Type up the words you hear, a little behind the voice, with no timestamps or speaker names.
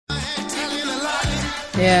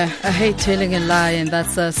Yeah, I hate telling a lie, and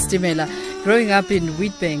that's Stimela. Growing up in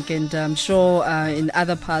Wheatbank, and I'm sure in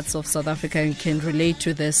other parts of South Africa you can relate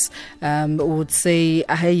to this, would say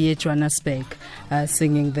Aheye Johannesburg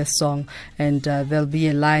singing this song, and there'll be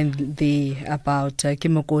a line there about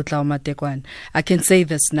Kimokotla Omatekwan. I can say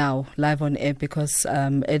this now live on air because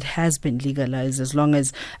it has been legalized as long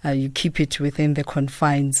as you keep it within the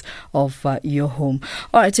confines of your home.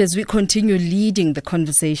 All right, as we continue leading the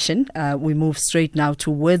conversation, we move straight now to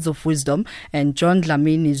words of wisdom, and John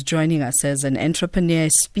Dlamini is joining us as an entrepreneur,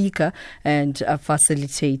 speaker, and a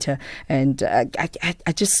facilitator. And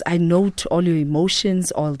I note all your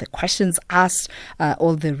emotions, all the questions asked,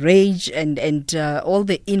 all the rage, and all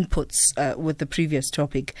the inputs with the previous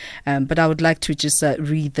topic. But I would like to just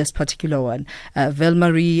read this particular one.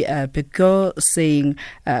 Velmarie Picot saying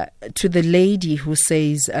to the lady who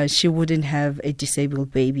says she wouldn't have a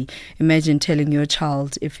disabled baby. Imagine telling your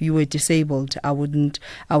child, if you were disabled, I would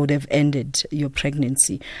have ended your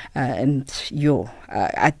pregnancy.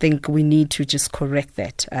 I think we need to just correct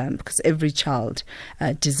that because every child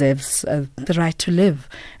deserves the right to live,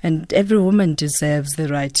 and every woman deserves the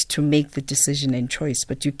right to make the decision and choice.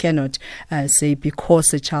 But you cannot say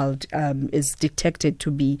because a child is detected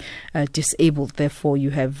to be disabled, therefore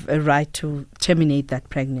you have a right to terminate that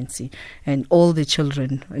pregnancy. And all the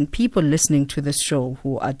children and people listening to this show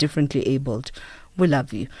who are differently abled, we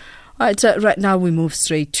love you. All right, right now we move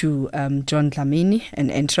straight to John Dlamini, an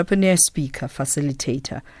entrepreneur, speaker,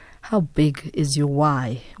 facilitator. How big is your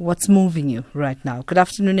why? What's moving you right now? Good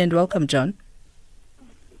afternoon and welcome, John.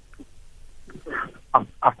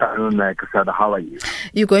 Afternoon, Cassandra. How are you?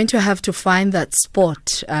 You're going to have to find that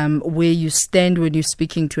spot where you stand when you're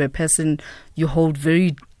speaking to a person you hold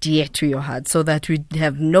very dear to your heart so that we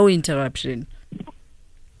have no interruption.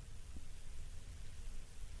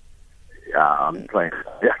 Yeah, I'm trying.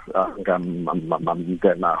 Yes, I'm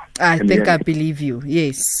there now. I think I believe you.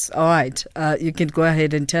 Yes. All right. You can go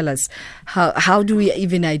ahead and tell us how do we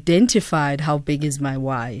even identify how big is my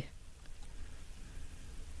why?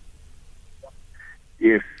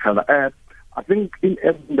 Yes, I think in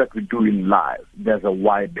everything that we do in life, there's a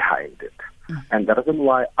why behind it. And the reason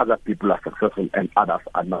why other people are successful and others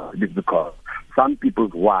are not is because some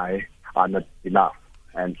people's why are not enough,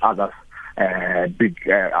 and others' big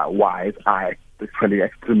whys are actually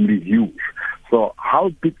extremely huge. So how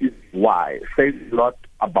big is why says a lot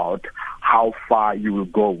about how far you will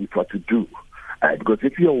go with what you do. Because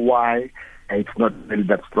if your why it's not really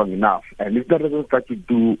that strong enough, and if the reason that you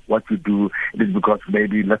do what you do, it is because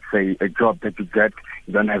maybe, let's say, a job that you get,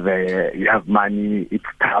 you don't have you have money, it's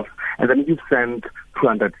tough, and then you send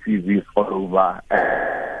 200 CVs all over,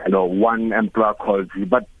 one employer calls you,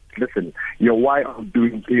 but listen, your why of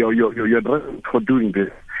doing your reason for doing this,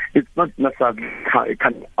 it's not necessarily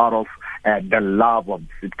coming out of the love of this.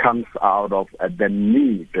 It comes out of the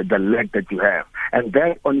need, the lack that you have. And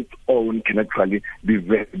that on its own can actually be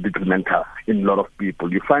very detrimental in a lot of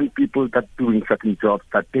people. You find people that doing certain jobs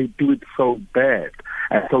that they do it so bad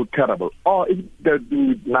and so terrible. Or if they're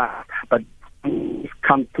doing it now, but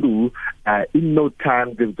come through, in no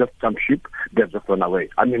time they've just jumped ship, they've just run away.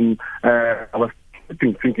 I mean, I was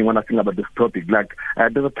thinking when I think about this topic, like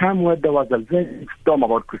there's a time where there was a very storm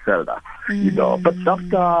about Griselda, but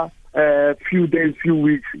after a few days, few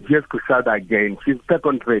weeks, here's Griselda again. She's back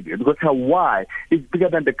on radio because her why is bigger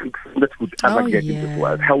than the criticism that could ever get in this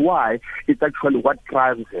world. Her why is actually what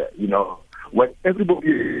drives her, When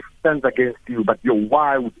everybody stands against you, but your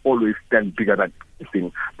why would always stand bigger than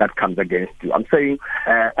anything that comes against you. I'm saying,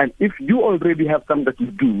 and if you already have something that you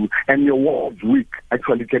do and your why is weak,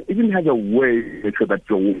 actually you can even have a way to make sure that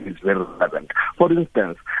your why is very relevant. For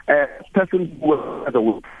instance, a person who has a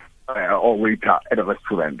work or waiter at a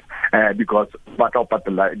restaurant because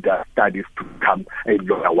the studies to become a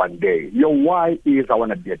lawyer one day. Your why is I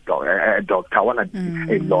want to be a doctor, I want to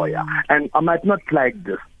be a lawyer. And I might not like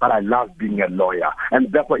this, but I love being a lawyer.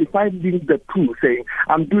 And therefore, if I link the two, saying,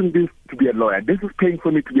 I'm doing this to be a lawyer, this is paying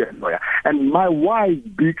for me to be a lawyer, and my why is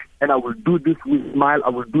big, and I will do this with a smile, I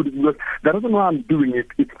will do this because the reason why I'm doing it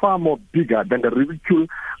is far more bigger than the ridicule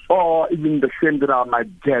or even the shame that I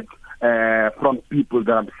might get from people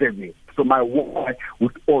that I'm saving. So my why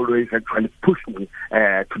would always actually push me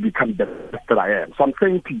to become the best that I am. So I'm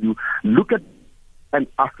saying to you, look at and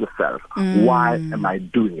ask yourself, why am I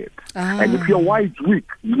doing it? And if your why is weak,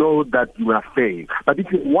 you know that you're going to fail. But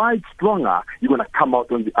if your why is stronger, you're going to come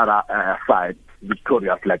out on the other side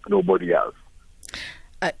victorious like nobody else.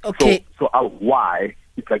 Okay. So our why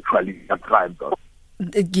is actually a drives us.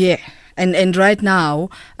 Yeah. And right now,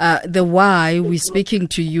 the why we're speaking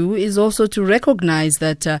to you is also to recognize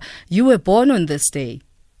that you were born on this day.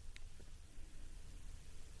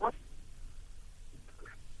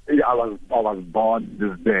 I was born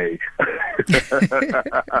this day.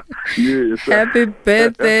 Yes. Happy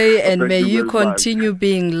birthday, and may you very continue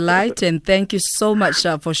being light. And thank you so much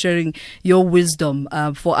for sharing your wisdom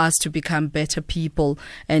for us to become better people.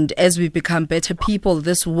 And as we become better people,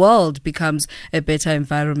 this world becomes a better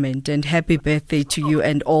environment. And happy birthday to you,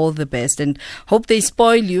 and all the best. And hope they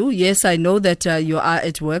spoil you. Yes, I know that you are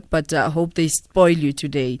at work, but hope they spoil you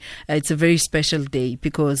today. It's a very special day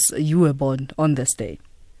because you were born on this day.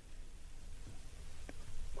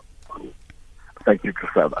 Thank you,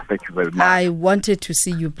 Chrisella. Thank you very much. I wanted to see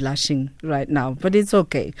you blushing right now, but it's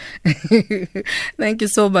okay. Thank you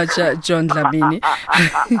so much, John Dlamini.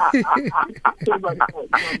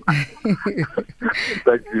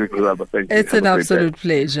 Thank you, Chrisella. Thank you. It's an absolute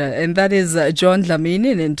pleasure. And that is John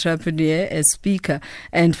Dlamini, an entrepreneur, a speaker,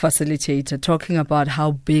 and facilitator, talking about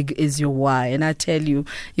how big is your why. And I tell you,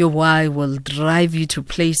 your why will drive you to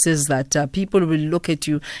places that people will look at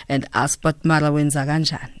you and ask, but mara wenza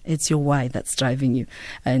kanjani? It's your why that's driving you.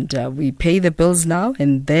 And we pay the bills now,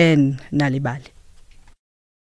 and then nalibali.